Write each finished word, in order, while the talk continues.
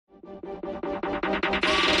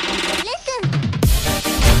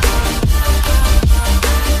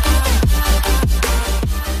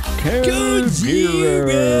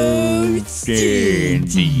Zero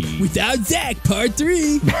Sandy. Without Zach, part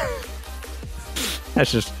 3.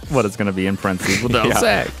 That's just what it's going to be in parentheses without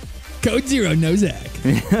Zach. Code 0, no Zach.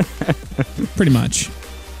 Pretty much.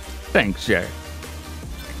 Thanks, Jack.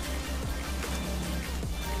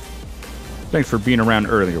 Thanks for being around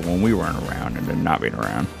earlier when we weren't around and then not being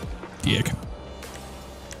around. Dick.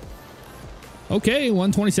 Okay,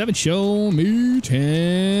 127. Show me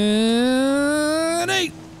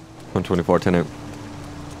 10-8. 124, 10-8.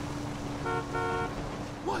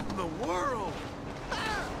 What in the world?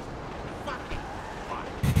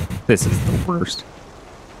 This is the worst.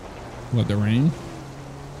 What, the rain?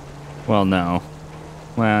 Well, no.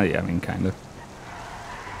 Well, yeah, I mean, kind of.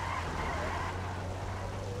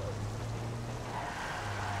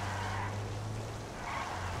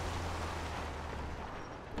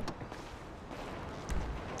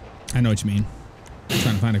 I know what you mean.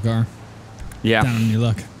 Trying to find a car. Yeah. Down on your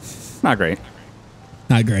luck. Not great.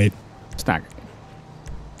 Not great. It's not great.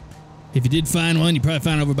 If you did find one, you probably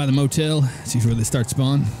found it over by the motel. That's usually where they start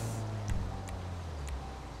spawn.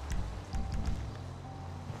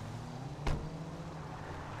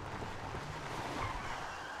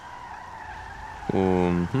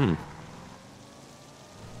 I'm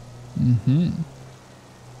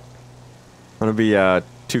gonna be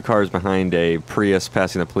 2 cars behind a Prius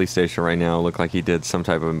passing the police station right now. Look like he did some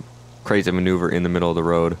type of crazy maneuver in the middle of the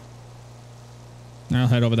road. I'll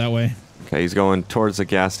head over that way. Okay, he's going towards the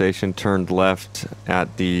gas station, turned left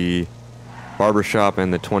at the barbershop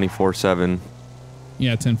and the 24/7.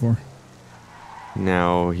 Yeah, 10-4.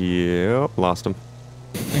 Now he lost him.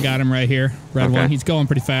 I got him right here. Red Okay. one. He's going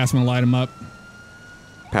pretty fast. I'm going to light him up.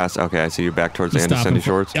 Pass. Okay, I see you back towards He's the end of Cindy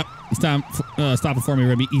Shorts. Yep. He's stopping for me.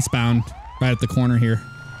 We're going to be eastbound right at the corner here.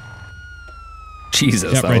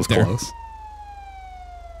 Jesus, Yep, that right was there. close.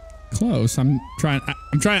 Close. I'm trying.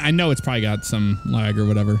 I know it's probably got some lag or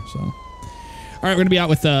whatever. So, all right, we're going to be out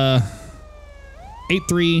with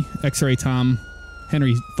 8-3 X-ray Tom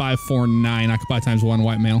Henry 549 Occupy ×1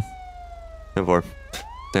 white male. 10-4.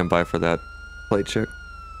 Stand by for that plate check.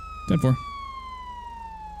 10-4.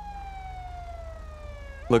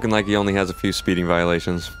 Looking like he only has a few speeding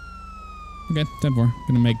violations. Okay, 10-4.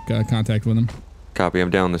 Gonna make contact with him. Copy. I'm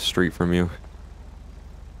down the street from you.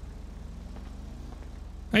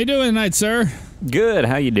 How you doing tonight, sir? Good.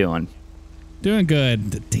 How you doing? Doing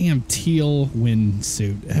good. The damn teal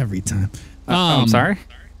windsuit every time. I'm sorry?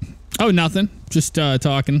 Oh, nothing. Just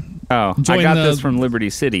talking. Oh, Enjoying I got this from Liberty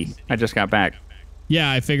City. I just got back. Yeah,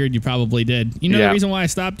 I figured you probably did. You know Yeah. the reason why I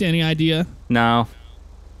stopped you? Any idea? No.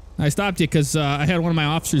 I stopped you because I had one of my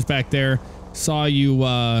officers back there, saw you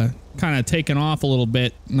kind of taking off a little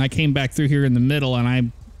bit, and I came back through here in the middle, and I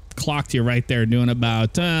clocked you right there doing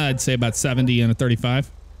about, I'd say about 70 and a 35.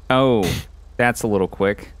 Oh, that's a little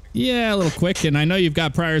quick. Yeah, a little quick, and I know you've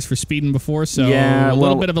got priors for speeding before, so Yeah, a little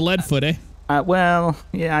well- bit of a lead foot, eh? Well,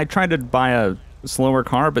 yeah, I tried to buy a slower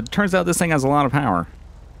car, but it turns out this thing has a lot of power.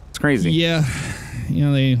 It's crazy. Yeah, you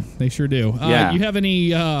know, they sure do. Yeah. You have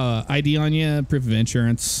any ID on you, proof of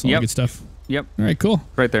insurance, all that Yep. good stuff? Yep, All right, cool.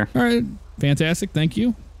 right there. All right, fantastic. Thank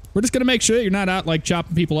you. We're just going to make sure that you're not out, like,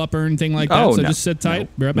 chopping people up or anything like that, Oh, so no. just sit tight. No.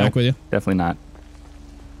 Be right back No. with you. Definitely not.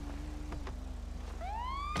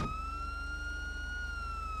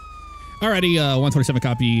 Alrighty, 127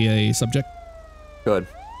 copy a subject. Good.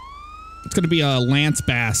 It's going to be a Lance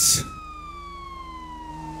Bass.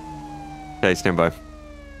 Okay, stand by. All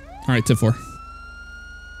right, 10-4.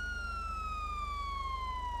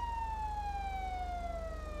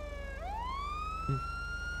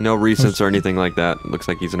 No recents or anything like that. Looks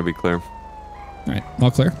like he's going to be clear. All right,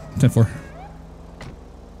 all clear. 10-4.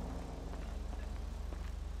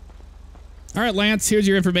 All right, Lance, here's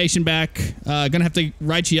your information back. Gonna have to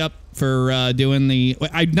write you up for doing the...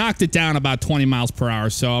 I knocked it down about 20 miles per hour,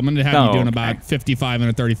 so I'm gonna have you doing about 55 and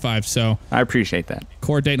a 35, so... I appreciate that.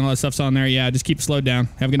 Court date and all that stuff's on there. Yeah, just keep it slowed down.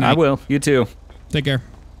 Have a good night. I will. You too. Take care.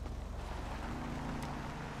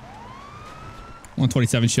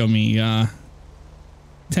 127 show me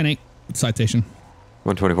 10-8 citation.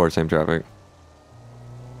 124, same traffic.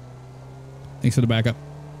 Thanks for the backup.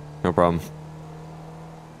 No problem.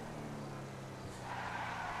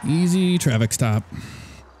 Easy traffic stop.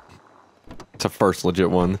 It's a first legit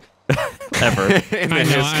one. Ever. In the I know,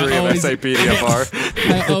 history of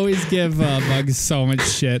SAPDFR. I always give Bugs so much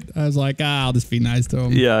shit. I was like, I'll just be nice to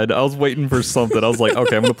him. Yeah, I was waiting for something. I was like,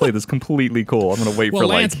 okay, I'm going to play this completely cool. I'm going to wait Well, for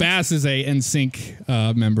Lance like... Bass is a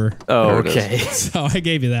NSYNC member. Oh, There it okay. So I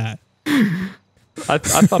gave you that. I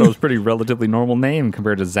thought it was a pretty relatively normal name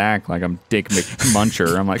compared to Zach. Like, I'm Dick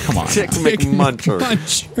McMuncher. I'm like, come on. Dick McMuncher.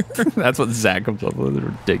 Muncher. That's what Zach comes up with. It's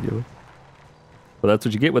ridiculous. Well, that's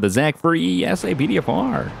what you get with a Zach free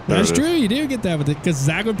SAPDFR. That's true. You do get that with it because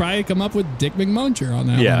Zach would probably come up with Dick McMuncher on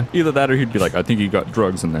that Yeah, one. either that or he'd be like, I think you got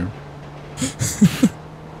drugs in there.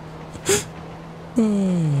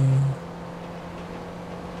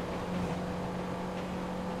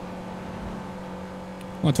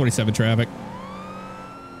 127 traffic.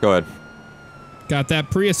 Go ahead. Got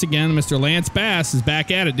that Prius again. Mr. Lance Bass is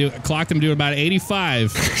back at it. Clocked him doing about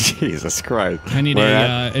 85. Jesus Christ. I need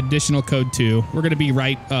a additional code 2. We're going to be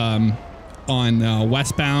right on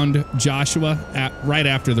westbound Joshua, right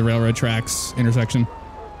after the railroad tracks intersection.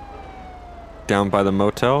 Down by the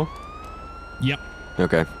motel? Yep.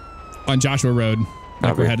 Okay. On Joshua Road.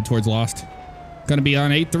 Like Copy. we're headed towards Lost. Going to be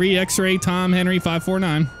on 83 X-Ray Tom Henry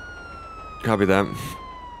 549. Copy that.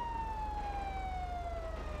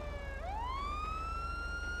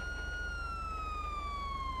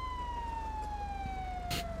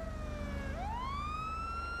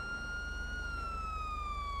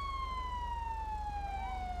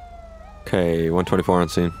 Okay, 124 on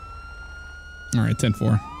scene. All right,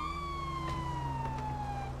 10-4.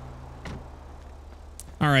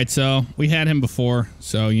 All right, so we had him before,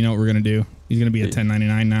 so you know what we're going to do. He's going to be a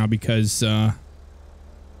 1099 now because, you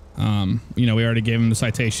know, we already gave him the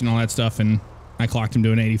citation, all that stuff, and I clocked him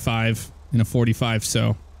to an 85 and a 45,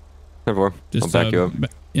 so. 10-4. I'll back you up.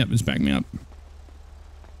 Yep, just back me up.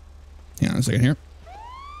 Hang on a second here.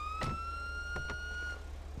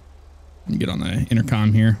 Let me get on the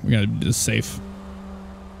intercom here. We got to do this safe.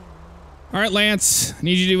 All right, Lance. I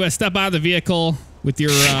need you to step out of the vehicle with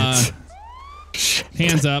your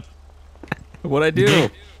hands up. What'd I do?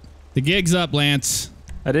 The gig's up, Lance.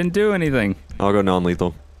 I didn't do anything. I'll go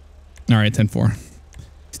non-lethal. All right, 10-4.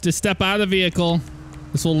 Just step out of the vehicle.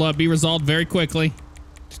 This will be resolved very quickly.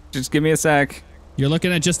 Just give me a sec. You're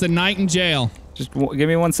looking at just a night in jail. Just give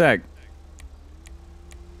me 1 sec.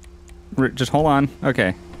 Just hold on.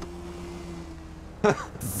 Okay.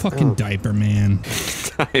 Fucking diaper man.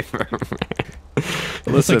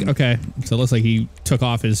 Listen. Okay, so it looks like he took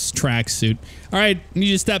off his tracksuit. All right, I need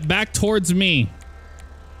you to step back towards me.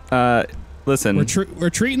 Listen. We're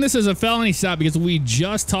treating this as a felony stop because we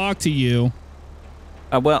just talked to you.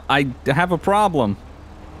 Well, I have a problem.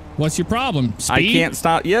 What's your problem? Speed? I can't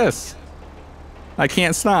stop. Yes. I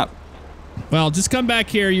can't stop. Well, just come back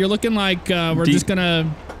here. You're looking like we're just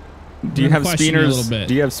gonna. Do you have question you a speeders? little bit.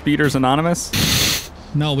 Do you have speeders anonymous?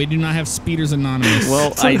 No, we do not have Speeders Anonymous. Well,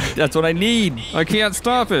 that's what I need. I can't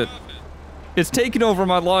stop it. It's taking over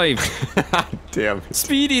my life. Damn.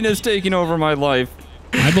 Speeding is taking over my life.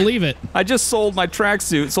 I believe it. I just sold my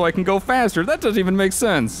tracksuit so I can go faster. That doesn't even make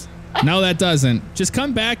sense. No, that doesn't. Just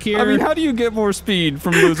come back here. I mean, how do you get more speed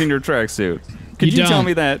from losing your tracksuit? Could you tell don't.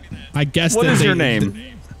 me that? I guess. What is your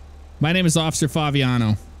name? My name is Officer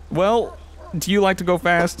Faviano. Well, do you like to go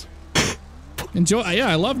fast? Enjoy. Yeah,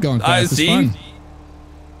 I love going fast. It's see? fun.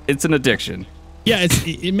 It's an addiction. Yeah,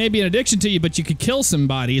 it may be an addiction to you, but you could kill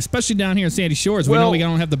somebody, especially down here in Sandy Shores. We know Well- we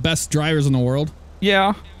don't have the best drivers in the world.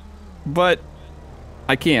 Yeah, but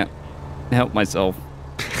I can't help myself.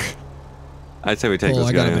 I'd say we take Cole, this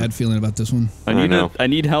I got guy a in. bad feeling about this one. I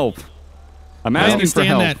need help. I'm I asking for understand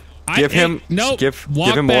help. that. Give him- Nope. give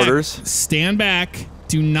Walk him back. orders. Stand back.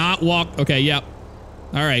 Do not walk. Okay, yep.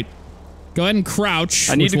 All right. Go ahead and crouch.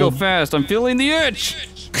 I need which to go will- fast. I'm feeling the itch.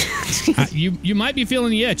 You might be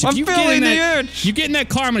feeling the itch. If I'm you feeling get in the that, itch. You get in that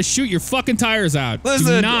car, I'm gonna shoot your fucking tires out. Do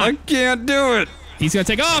Listen, not. I can't do it. He's gonna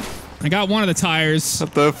take off. I got one of the tires.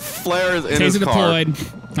 The flare is in his Taser car.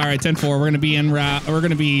 deployed. All right, 10-4. We're gonna be in route. We're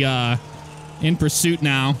gonna be in pursuit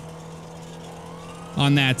now.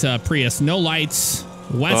 On that Prius. No lights.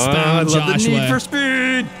 Westbound I love Joshua. the need for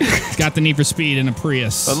speed. He's got the need for speed in a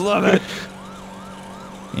Prius. I love it.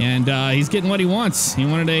 And he's getting what he wants. He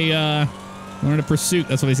wanted a pursuit.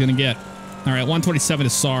 That's what he's gonna get. All right, 127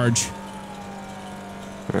 is Sarge.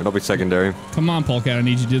 All right, I'll be secondary. Come on, Polecat. I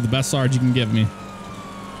need you to do the best Sarge you can give me.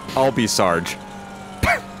 I'll be Sarge.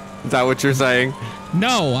 Is that what you're saying?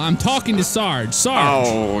 No, I'm talking to Sarge. Sarge.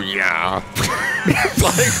 Oh, yeah.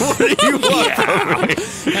 Like, what do you want from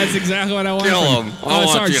me? That's exactly what I want. Kill from him. you. I want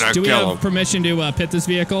Sarge, you to do we kill have him. permission to pit this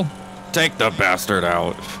vehicle? Take the bastard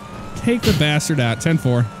out. Take the bastard out.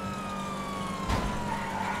 10-4.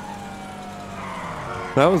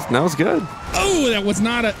 That was good. Oh, that was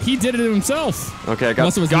not a... He did it himself. Okay, I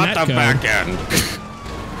Unless it was got net the code. back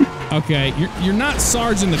end. Okay, you're not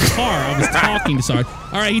Sarge in the car. I was talking to Sarge.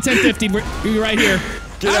 All right, he 1050. We're right here.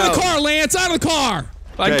 Get out of out. the car, Lance. Out of the car.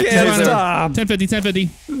 I Okay, can't taser. stop. 1050.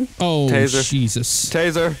 Oh, Taser. Jesus.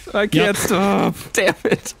 Taser. I can't stop. Damn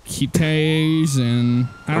it. Keep tasing.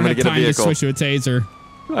 I don't gonna have get a time to vehicle. switch to a taser.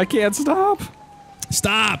 I can't stop.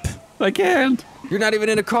 Stop. I can't. You're not even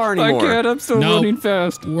in a car I anymore. can't. I'm still No. running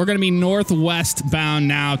fast. We're going to be northwest bound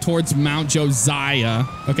now towards Mount Josiah.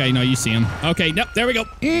 Okay, no, you see him. Okay, nope, there we go.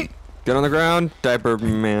 Get on the ground, diaper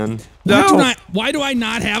man. Why do I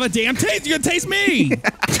not have a damn tase? You're going to tase me.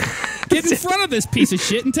 Get in front of this piece of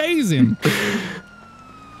shit and tase him.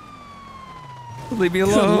 Leave me Good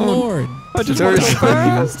alone. Lord. I just want to go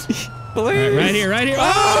fast. All Please. right, right here.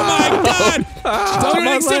 Oh my God! Don't do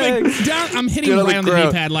my anything stupid. legs. Down. I'm hitting Get on the right on the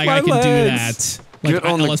ground. D-pad like My I can legs. do that. Like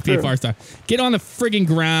Get on the LSPDFR ground. star. Get on the friggin'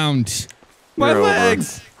 ground. My You're over.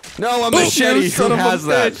 legs. No, a you machete. son Who of a has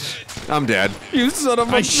that? bitch. I'm dead. You son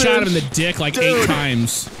of a I bitch. shot him in the dick like 8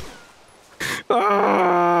 times.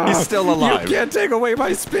 He's still alive. You can't take away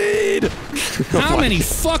my speed. How many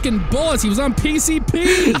fucking bullets? He was on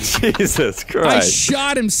PCP. Jesus I Christ.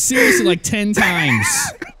 shot him seriously like 10 times.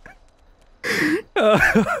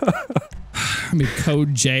 I mean,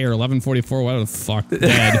 code J or 1144, whatever the fuck.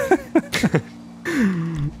 Dead.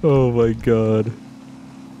 Oh my god.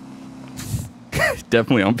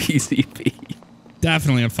 Definitely on PCP.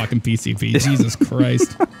 Definitely a fucking PCP. Jesus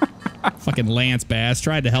Christ. Fucking Lance Bass.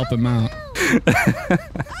 Tried to help him out.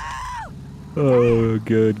 Oh,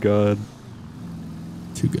 good god.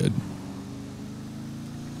 Too good.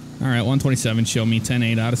 All right, 127. Show me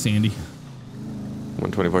 10-8 out of Sandy.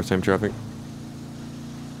 124 same traffic.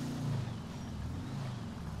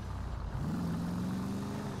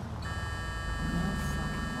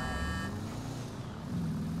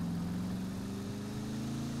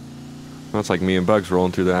 That's like me and Bugs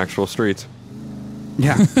rolling through the actual streets.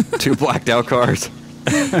 Yeah. 2 blacked out cars.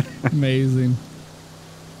 Amazing.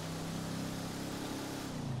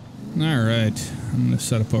 All right. I'm going to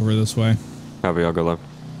set up over this way. Copy, I'll go left.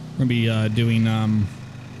 We're going to be doing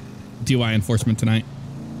DUI enforcement tonight.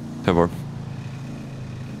 10-4.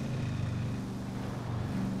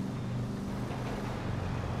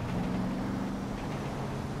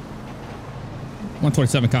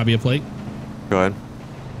 $127, copy a plate. Go ahead.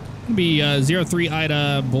 It'll be 03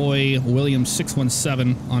 Ida Boy Williams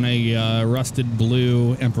 617 on a rusted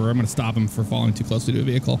blue Emperor. I'm going to stop him for following too closely to a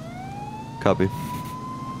vehicle. Copy.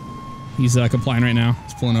 He's complying right now.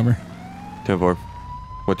 He's pulling over. 10-4.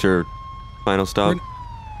 What's your final stop?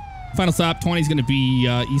 Final stop, 20 is going to be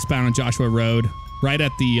eastbound on Joshua Road, right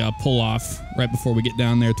at the pull-off, right before we get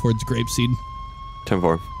down there towards Grapeseed.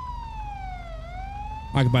 10-4.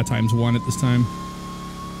 Occupy times 1 at this time.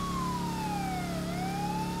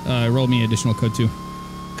 Roll me additional code 2.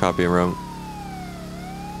 Copy and route.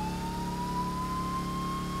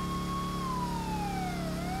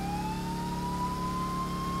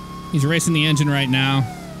 He's racing the engine right now.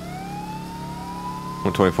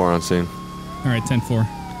 124 on scene. All right, 10-4.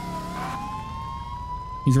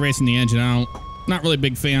 He's racing the engine. Not really a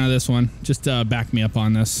big fan of this one. Just back me up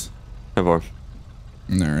on this. 10-4. All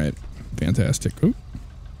right, fantastic. Ooh.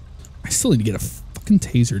 I still need to get a fucking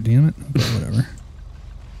taser, damn it. Okay, whatever.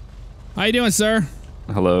 How you doing, sir?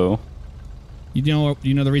 Hello. You know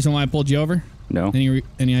the reason why I pulled you over? No.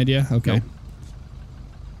 Any idea? Okay. Nope.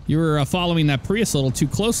 You were following that Prius a little too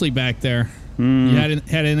closely back there. Mm. You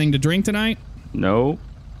had anything to drink tonight? No.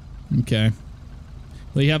 Okay.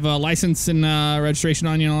 Well, you have a license and registration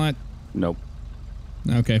on you and all that? Nope.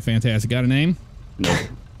 Okay, fantastic. Got a name? Nope.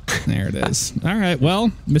 There it is. All right.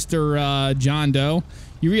 Well, Mr. John Doe,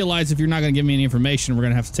 you realize if you're not going to give me any information, we're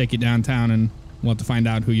going to have to take you downtown and we'll have to find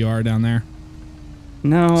out who you are down there.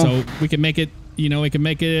 No. So we can make it, we can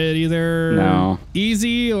make it either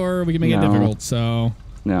easy or we can make it difficult. So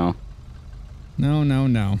No.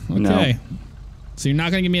 no. Okay. So you're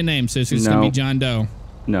not going to give me a name, so it's just going to be John Doe.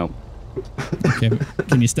 No. Okay.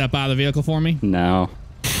 Can you step out of the vehicle for me? No.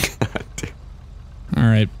 All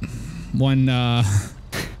right.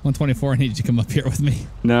 124, I need you to come up here with me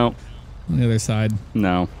No. on the other side.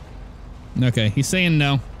 No. Okay. He's saying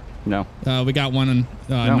no. No. We got one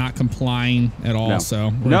not complying at all, No. so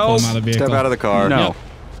we're No. gonna pull him out of the vehicle. Step out of the car. No. Out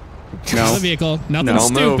of the vehicle. Nothing No.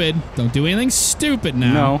 stupid. Don't do anything stupid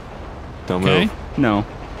now. No. Don't Okay. move. No.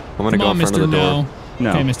 I'm gonna Come go on, in front Mr. of the door. No. No.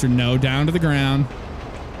 Okay, Mr. No, down to the ground.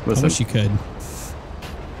 I Listen. wish you could.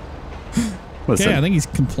 Listen. Okay, I think he's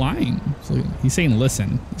complying. So he's saying,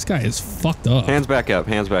 listen. This guy is fucked up. Hands back up.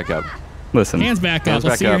 Hands back up. Listen. Hands back up. Hands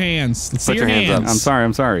Let's back see your up. hands. Let's Put see your your hands up. hands.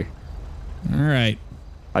 I'm sorry. All right.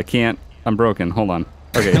 I can't. I'm broken. Hold on.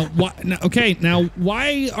 Okay. Now,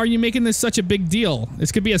 why are you making this such a big deal?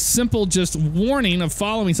 This could be a simple just warning of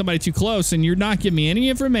following somebody too close, and you're not giving me any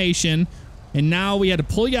information, and now we had to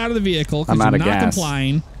pull you out of the vehicle because I'm out you're of not gas.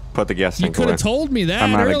 complying. Put the gas You tank could away. have told me that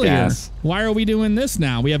I'm out of earlier. gas. Why are we doing this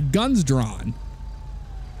now? We have guns drawn.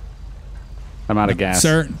 I'm out of gas.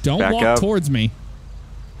 Sir, don't Back walk up. towards me.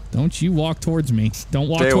 Don't you walk towards me. Don't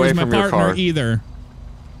walk Stay away towards my from your partner car. either.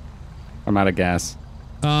 I'm out of gas.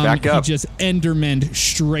 Back up. He just Enderman'd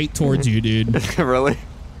straight towards you, dude. Really?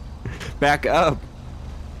 Back up.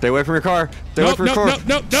 Stay away from your car. Stay away from your car.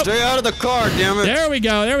 Nope. Stay out of the car, damn it. There we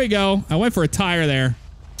go. I went for a tire there.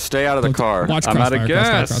 Stay out of the car. Watch I'm out of crossfire,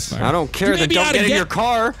 gas. crossfire. I don't care. You Then may be don't out get of in your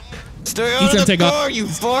car. Stay out of the car, you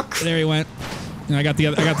fuck. There he went. And I got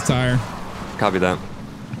the tire. Copy that.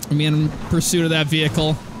 I'm in pursuit of that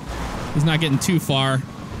vehicle. He's not getting too far.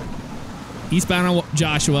 Eastbound on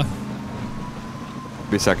Joshua.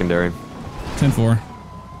 Be secondary. 10-4.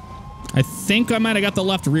 I think I might have got the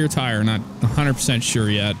left rear tire. Not 100% sure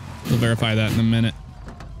yet. We'll verify that in a minute.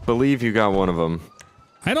 Believe you got one of them.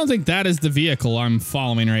 I don't think that is the vehicle I'm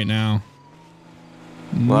following right now.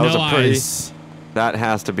 Well, that was no a pretty- eyes. That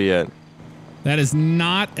has to be it. That is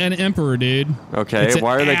not an Emperor, dude. Okay, It's an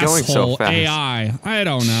why are they going so asshole fast? AI. I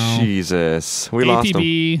don't know. Jesus. We lost them.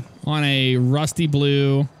 APB on a rusty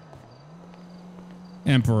blue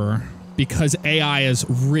Emperor because AI is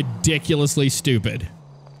ridiculously stupid.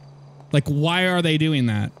 Like, why are they doing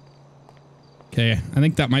that? Okay, I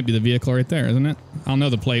think that might be the vehicle right there, isn't it? I'll know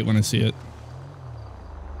the plate when I see it.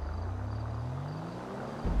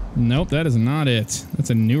 Nope, that is not it. That's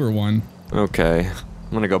a newer one. Okay.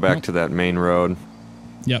 I'm gonna go back to that main road.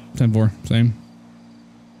 Yep, 10-4, same.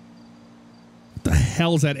 What the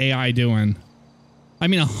hell is that AI doing? I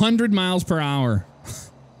mean, 100 miles per hour.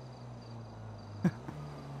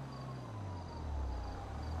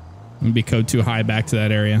 I'm gonna be code too high back to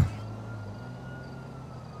that area.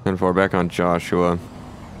 10-4, back on Joshua.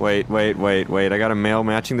 Wait. I got a male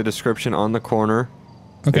matching the description on the corner.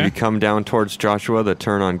 Okay. If you come down towards Joshua, the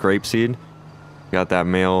turn on Grapeseed. Got that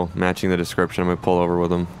male matching the description. I'm gonna pull over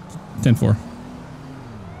with him. 10-4.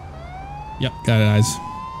 Yep, got it, eyes.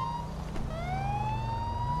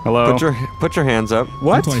 Hello. Put your hands up.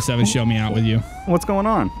 What? 27, show me out with you. What's going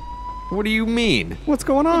on? What do you mean, What's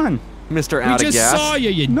going on? Mr. We Out of just Gas? saw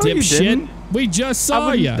you No, you dipshit. didn't. We just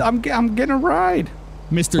saw you, I'm getting a ride.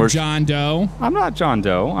 Mr. John Doe. I'm not John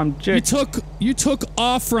Doe. I'm Jake. You took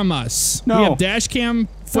off from us. No. We have dash cam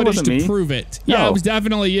footage wasn't to me. prove it. Yeah, No. it was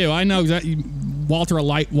definitely you. I know exactly. Walter, a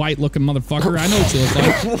light white looking motherfucker. I know what you look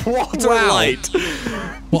like. Walter Light.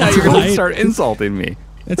 Now Walter you're gonna Light. start insulting me.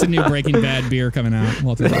 That's a new Breaking Bad beer coming out.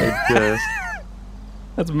 Walter Light. Yes.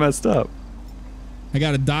 That's messed up. I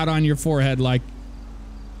got a dot on your forehead like.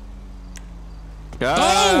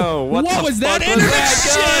 Oh, what the was that?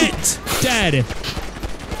 fuck was Shit! Dead.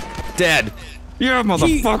 Dead. Yeah,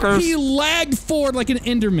 motherfuckers. He lagged forward like an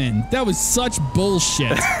Enderman. That was such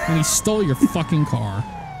bullshit. And he stole your fucking car.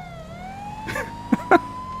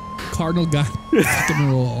 Cardinal got fucking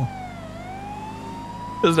roll.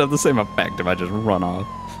 Doesn't have the same effect if I just run off.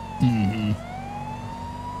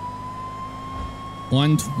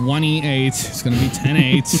 128. It's going to be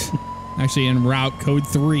 10-8. Actually, en route code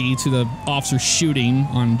 3 to the officer shooting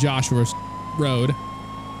on Joshua's road.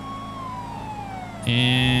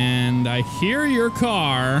 And I hear your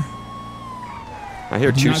car. I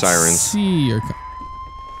hear Do two not sirens. See your car.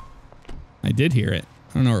 I did hear it.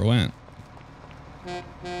 I don't know where it went.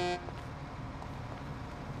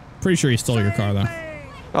 Pretty sure he stole your car, though.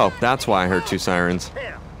 Oh, that's why I heard two sirens.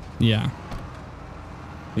 Yeah.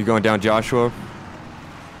 You going down Joshua?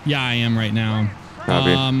 Yeah, I am right now.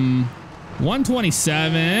 Copy.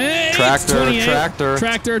 127. Tractor, 28. tractor.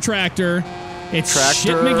 Tractor. It's Tractor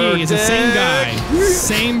Shit McGee. It's the same guy.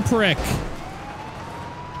 Same prick.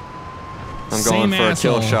 I'm going Same for a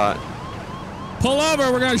kill asshole. shot. Pull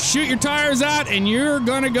over. We're going to shoot your tires out, and you're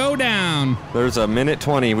going to go down. There's a minute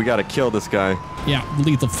 20. We got to kill this guy. Yeah,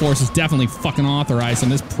 lethal force is definitely fucking authorized on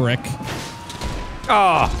this prick.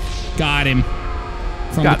 Oh, Got him.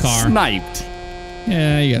 From got the car. sniped.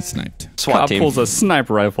 Yeah, you got sniped. SWAT Cop team. pulls a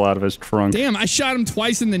sniper rifle out of his trunk. Damn, I shot him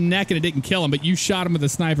twice in the neck and it didn't kill him, but you shot him with a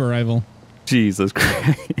sniper rifle. Jesus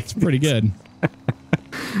Christ. It's pretty good.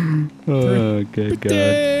 Oh, good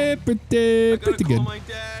God. Pretty good. my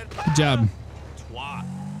dad. Good job.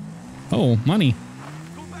 Oh, money.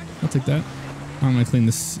 I'll take that. I'm gonna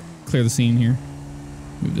clear the scene here.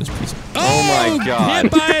 Move this piece. Oh my God.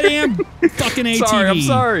 Hit by a damn fucking ATV. Sorry, I'm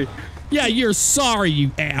sorry. Yeah, you're sorry,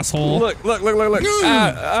 you asshole. Look.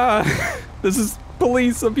 This is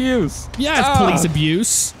police abuse. Yeah, it's police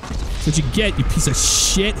abuse. That's what you get, you piece of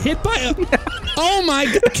shit. Hit by a. Oh my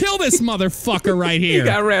God! Kill this motherfucker right He here.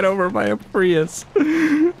 got ran over by a Prius.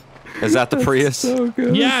 Is that the Prius? So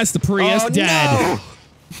good. Yes, the Prius Oh, dead. no.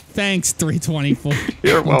 Thanks, 324.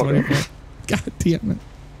 You're welcome. 124. God damn it.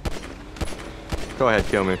 Go ahead,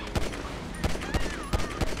 kill me.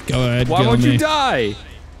 Go ahead. Why kill won't me. you die?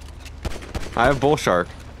 I have Bull Shark.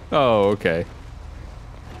 Oh, okay.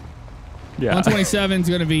 Yeah. 127 is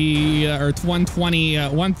going to be, or 120,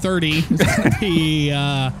 130 is going to be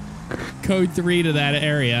code 3 to that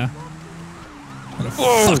area. What a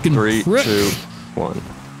fucking 3, trip. 2, 1.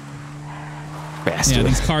 Faster.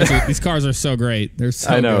 Yeah, these cars are so great. They're so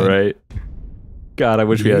I know, good. right? God, I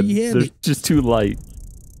wish we There had. you have They're it. just too light.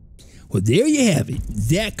 Well, there you have it.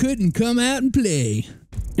 Zach couldn't come out and play.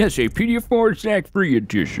 Yes, a PDF4 Zach Free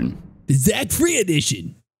Edition. The Zach Free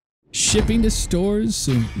Edition. Shipping to stores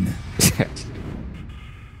soon.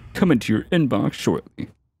 Coming to your inbox shortly.